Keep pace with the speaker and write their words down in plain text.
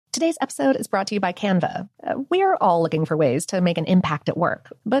Today's episode is brought to you by Canva. We're all looking for ways to make an impact at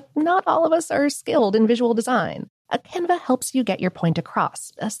work, but not all of us are skilled in visual design. Canva helps you get your point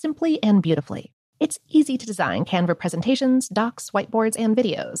across, simply and beautifully. It's easy to design Canva presentations, docs, whiteboards, and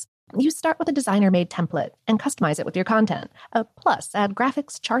videos. You start with a designer-made template and customize it with your content. Plus, add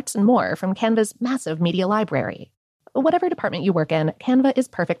graphics, charts, and more from Canva's massive media library. Whatever department you work in, Canva is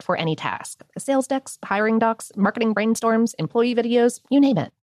perfect for any task. Sales decks, hiring docs, marketing brainstorms, employee videos, you name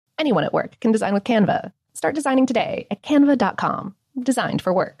it. Anyone at work can design with Canva. Start designing today at canva.com. Designed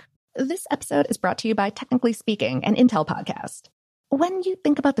for work. This episode is brought to you by Technically Speaking, an Intel podcast. When you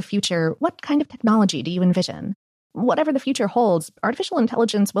think about the future, what kind of technology do you envision? Whatever the future holds, artificial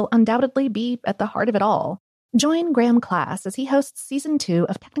intelligence will undoubtedly be at the heart of it all. Join Graham Class as he hosts Season 2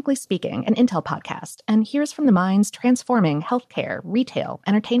 of Technically Speaking, an Intel podcast, and hears from the minds transforming healthcare, retail,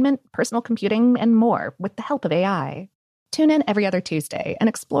 entertainment, personal computing, and more with the help of AI. Tune in every other Tuesday and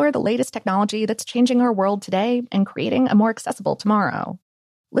explore the latest technology that's changing our world today and creating a more accessible tomorrow.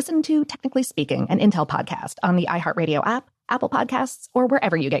 Listen to Technically Speaking, an Intel podcast on the iHeartRadio app, Apple Podcasts, or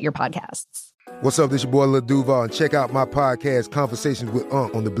wherever you get your podcasts. What's up, this your boy Lil Duval, and check out my podcast, Conversations with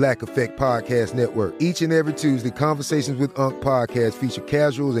Unc, on the Black Effect Podcast Network. Each and every Tuesday, Conversations with Unc podcast feature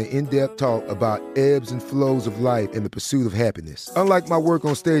casual and in-depth talk about ebbs and flows of life and the pursuit of happiness. Unlike my work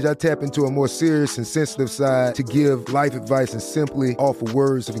on stage, I tap into a more serious and sensitive side to give life advice and simply offer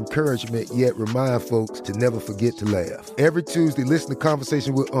words of encouragement, yet remind folks to never forget to laugh. Every Tuesday, listen to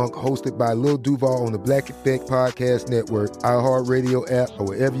Conversation with Unc, hosted by Lil Duval on the Black Effect Podcast Network, iHeartRadio app, or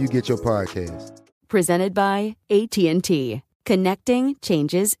wherever you get your podcasts. Presented by AT&T. Connecting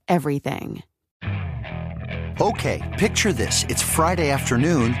changes everything. Okay, picture this. It's Friday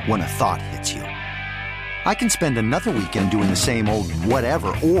afternoon when a thought hits you. I can spend another weekend doing the same old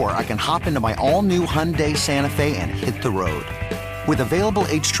whatever, or I can hop into my all-new Hyundai Santa Fe and hit the road. With available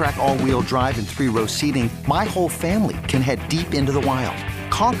H-Track all-wheel drive and 3-row seating, my whole family can head deep into the wild.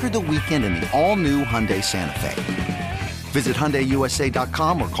 Conquer the weekend in the all-new Hyundai Santa Fe. Visit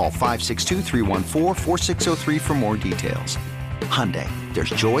HyundaiUSA.com or call 562-314-4603 for more details. Hyundai, there's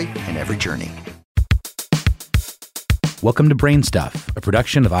joy in every journey. Welcome to BrainStuff, a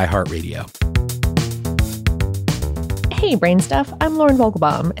production of iHeartRadio. Hey, BrainStuff, I'm Lauren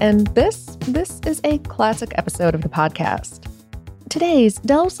Vogelbaum, and this is a classic episode of the podcast. Today's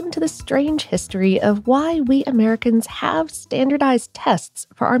delves into the strange history of why we Americans have standardized tests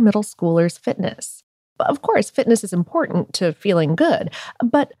for our middle schoolers' fitness. Of course, fitness is important to feeling good,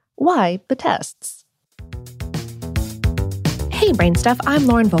 but why the tests? Hey, BrainStuff, I'm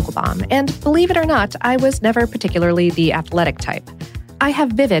Lauren Vogelbaum, and believe it or not, I was never particularly the athletic type. I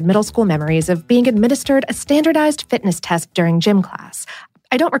have vivid middle school memories of being administered a standardized fitness test during gym class.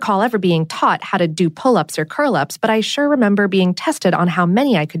 I don't recall ever being taught how to do pull-ups or curl-ups, but I sure remember being tested on how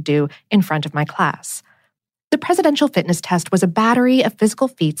many I could do in front of my class. The Presidential Fitness Test was a battery of physical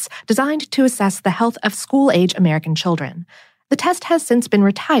feats designed to assess the health of school-age American children. The test has since been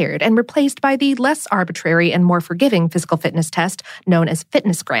retired and replaced by the less arbitrary and more forgiving physical fitness test known as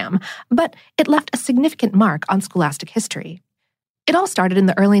FitnessGram, but it left a significant mark on scholastic history. It all started in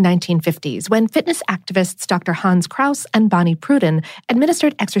the early 1950s when fitness activists Dr. Hans Kraus and Bonnie Pruden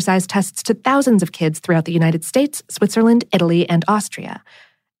administered exercise tests to thousands of kids throughout the United States, Switzerland, Italy, and Austria.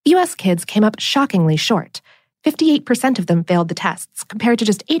 U.S. kids came up shockingly short. 58% of them failed the tests, compared to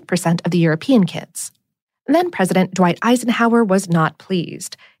just 8% of the European kids. Then President Dwight Eisenhower was not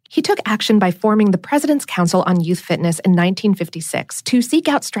pleased. He took action by forming the President's Council on Youth Fitness in 1956 to seek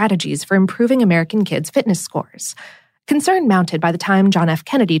out strategies for improving American kids' fitness scores. Concern mounted by the time John F.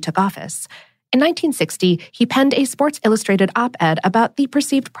 Kennedy took office. In 1960, he penned a Sports Illustrated op-ed about the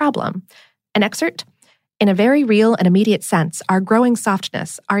perceived problem. An excerpt? In a very real and immediate sense, our growing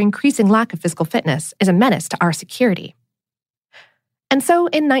softness, our increasing lack of physical fitness, is a menace to our security. And so,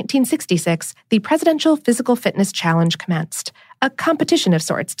 in 1966, the Presidential Physical Fitness Challenge commenced, a competition of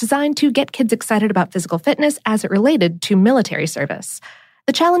sorts designed to get kids excited about physical fitness as it related to military service.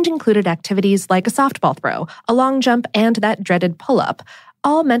 The challenge included activities like a softball throw, a long jump, and that dreaded pull-up,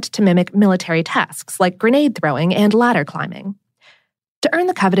 all meant to mimic military tasks like grenade throwing and ladder climbing. To earn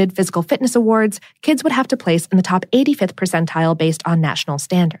the coveted physical fitness awards, kids would have to place in the top 85th percentile based on national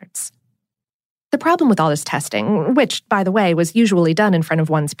standards. The problem with all this testing, which, by the way, was usually done in front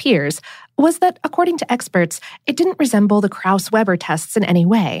of one's peers, was that, according to experts, it didn't resemble the Krauss-Weber tests in any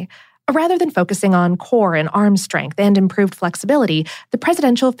way. Rather than focusing on core and arm strength and improved flexibility, the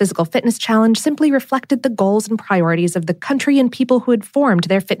Presidential Physical Fitness Challenge simply reflected the goals and priorities of the country and people who had formed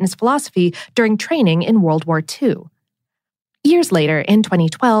their fitness philosophy during training in World War II. Years later, in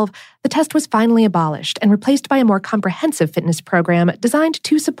 2012, the test was finally abolished and replaced by a more comprehensive fitness program designed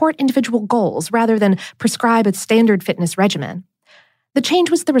to support individual goals rather than prescribe a standard fitness regimen. The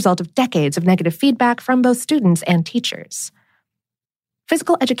change was the result of decades of negative feedback from both students and teachers.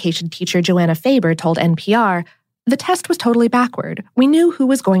 Physical education teacher Joanna Faber told NPR, "The test was totally backward. We knew who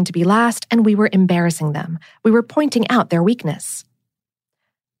was going to be last, and we were embarrassing them. We were pointing out their weakness."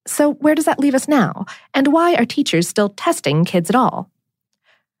 So where does that leave us now? And why are teachers still testing kids at all?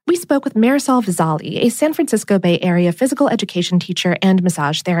 We spoke with Marisol Vizali, a San Francisco Bay Area physical education teacher and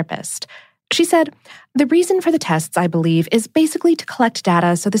massage therapist. She said, "The reason for the tests, I believe, is basically to collect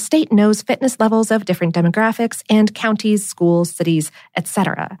data so the state knows fitness levels of different demographics and counties, schools, cities,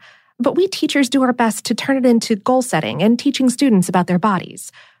 etc. But we teachers do our best to turn it into goal setting and teaching students about their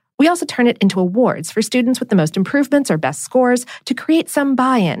bodies. We also turn it into awards for students with the most improvements or best scores to create some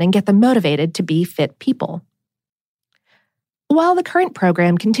buy-in and get them motivated to be fit people." While the current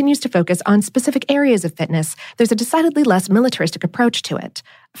program continues to focus on specific areas of fitness, there's a decidedly less militaristic approach to it.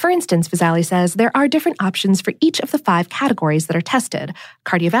 For instance, Vizali says there are different options for each of the 5 categories that are tested: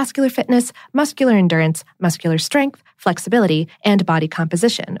 cardiovascular fitness, muscular endurance, muscular strength, flexibility, and body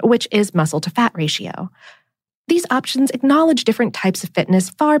composition, which is muscle-to-fat ratio. These options acknowledge different types of fitness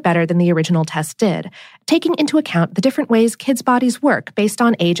far better than the original test did, taking into account the different ways kids' bodies work based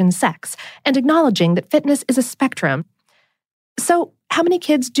on age and sex, and acknowledging that fitness is a spectrum. So, how many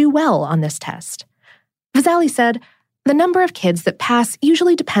kids do well on this test? Vizali said, "The number of kids that pass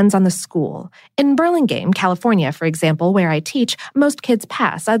usually depends on the school. In Burlingame, California, for example, where I teach, most kids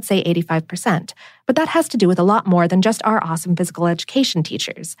pass, I'd say 85%. But that has to do with a lot more than just our awesome physical education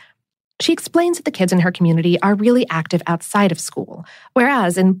teachers." She explains that the kids in her community are really active outside of school,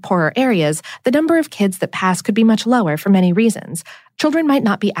 whereas in poorer areas, the number of kids that pass could be much lower for many reasons. Children might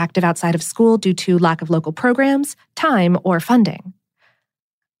not be active outside of school due to lack of local programs, time, or funding.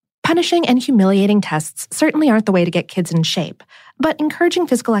 Punishing and humiliating tests certainly aren't the way to get kids in shape, but encouraging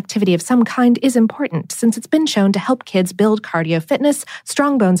physical activity of some kind is important since it's been shown to help kids build cardio fitness,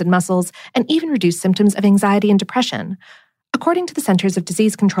 strong bones and muscles, and even reduce symptoms of anxiety and depression. According to the Centers of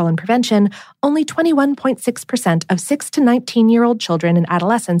Disease Control and Prevention, only 21.6% of 6 to 19-year-old children and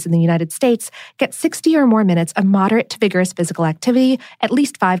adolescents in the United States get 60 or more minutes of moderate to vigorous physical activity at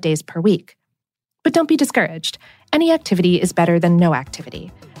least 5 days per week. But don't be discouraged. Any activity is better than no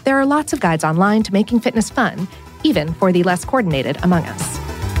activity. There are lots of guides online to making fitness fun, even for the less coordinated among us.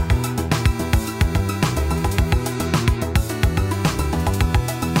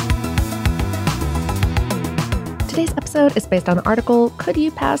 Today's episode is based on an article, "Could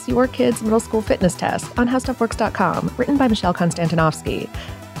You Pass Your Kid's Middle School Fitness Test?" on HowStuffWorks.com, written by Michelle Konstantinovsky.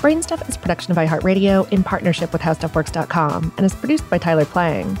 BrainStuff is a production of iHeartRadio in partnership with HowStuffWorks.com and is produced by Tyler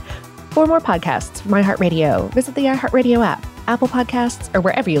Plang. For more podcasts from iHeartRadio, visit the iHeartRadio app, Apple Podcasts, or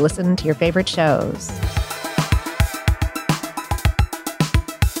wherever you listen to your favorite shows.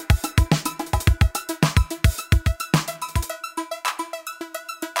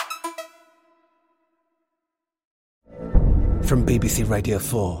 From BBC Radio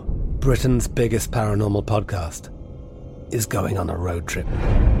 4, Britain's biggest paranormal podcast is going on a road trip.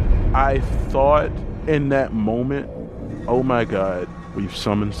 I thought in that moment, oh my God, we've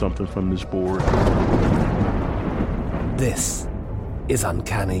summoned something from this board. This is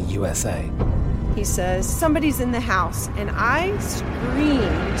Uncanny USA. He says, "Somebody's in the house," and I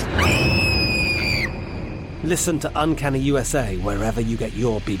screamed. Listen to Uncanny USA wherever you get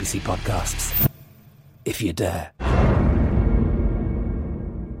your BBC podcasts, if you dare.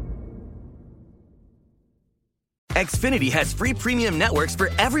 Xfinity has free premium networks for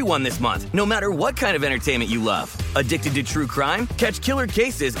everyone this month, no matter what kind of entertainment you love. Addicted to true crime? Catch killer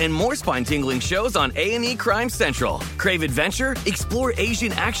cases and more spine-tingling shows on A&E Crime Central. Crave adventure? Explore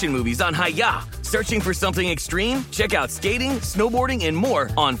Asian action movies on Hi-Ya. Searching for something extreme? Check out skating, snowboarding, and more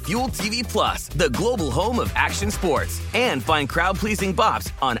on Fuel TV Plus, the global home of action sports. And find crowd-pleasing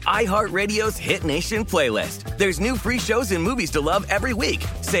bops on iHeartRadio's Hit Nation playlist. There's new free shows and movies to love every week.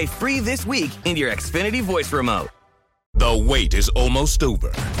 Say free this week in your Xfinity voice remote. The wait is almost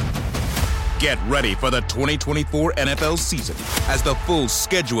over. Get ready for the 2024 NFL season as the full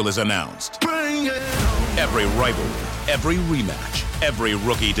schedule is announced. Every rivalry, every rematch, every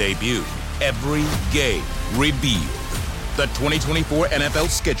rookie debut, every game revealed. The 2024 NFL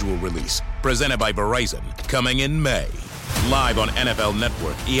schedule release, presented by Verizon, coming in May. Live on NFL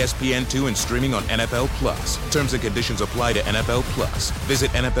Network, ESPN2, and streaming on NFL Plus. Terms and conditions apply to NFL Plus. Visit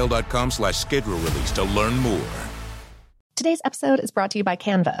NFL.com/schedule release to learn more. Today's episode is brought to you by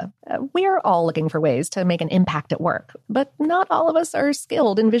Canva. We're all looking for ways to make an impact at work, but not all of us are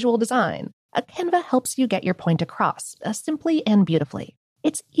skilled in visual design. Canva helps you get your point across, simply and beautifully.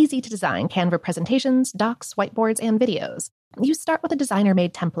 It's easy to design Canva presentations, docs, whiteboards, and videos. You start with a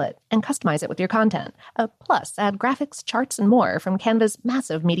designer-made template and customize it with your content. Plus, add graphics, charts, and more from Canva's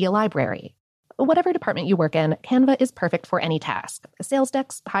massive media library. Whatever department you work in, Canva is perfect for any task. Sales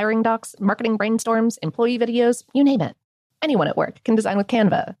decks, hiring docs, marketing brainstorms, employee videos, you name it. Anyone at work can design with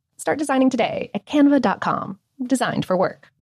Canva. Start designing today at canva.com. Designed for work.